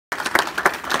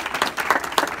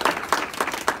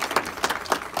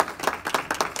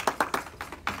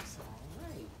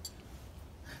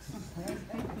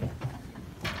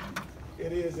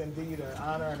indeed an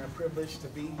honor and a privilege to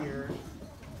be here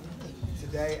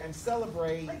today and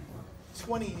celebrate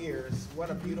 20 years. What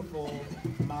a beautiful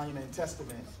monument and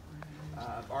testament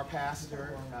of our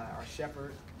pastor, our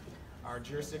shepherd, our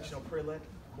jurisdictional prelate.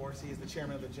 Of course, he is the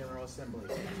chairman of the General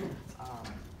Assembly.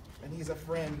 And he's a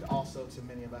friend also to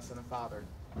many of us and a father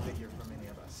figure for many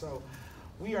of us. So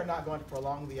we are not going to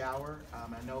prolong the hour.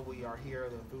 I know we are here.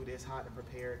 The food is hot and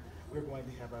prepared. We're going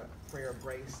to have a prayer of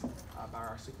grace by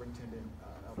our superintendent,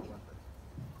 Elder Weather.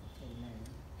 Amen.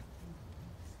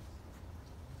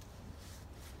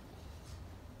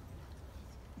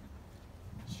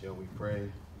 Shall we pray?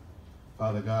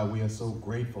 Father God, we are so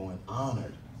grateful and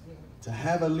honored to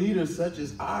have a leader such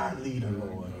as our leader,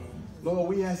 Lord. Lord,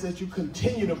 we ask that you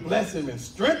continue to bless him and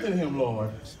strengthen him,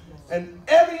 Lord. And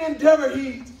every endeavor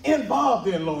he's involved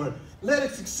in, Lord, let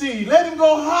it succeed. Let him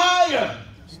go higher.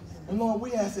 And Lord,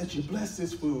 we ask that you bless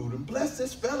this food and bless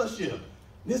this fellowship,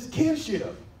 this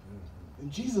kinship. In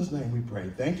Jesus' name we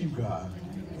pray. Thank you, God.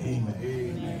 Amen.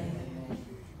 Amen.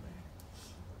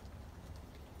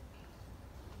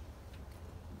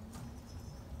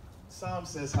 Psalm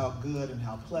says how good and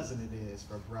how pleasant it is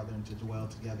for brethren to dwell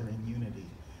together in unity.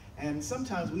 And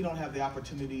sometimes we don't have the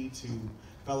opportunity to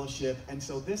fellowship, and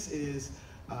so this is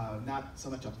not so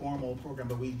much a formal program,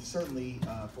 but we certainly,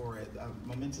 for a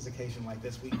momentous occasion like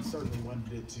this, we certainly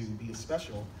wanted it to be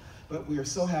special. But we are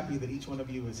so happy that each one of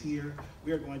you is here.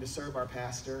 We are going to serve our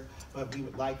pastor, but we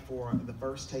would like for the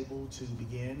first table to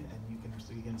begin, and you can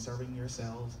begin serving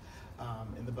yourselves.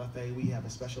 In the buffet, we have a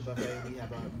special buffet. We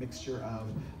have a mixture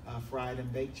of fried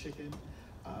and baked chicken.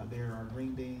 There are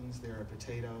green beans, there are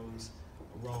potatoes,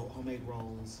 homemade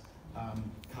rolls,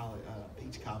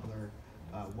 peach cobbler,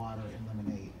 water, and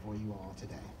lemonade for you all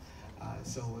today.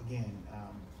 So again,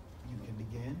 you can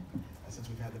begin since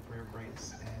we've had the prayer of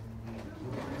grace and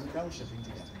we're fellowshipping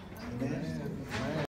together. Amen.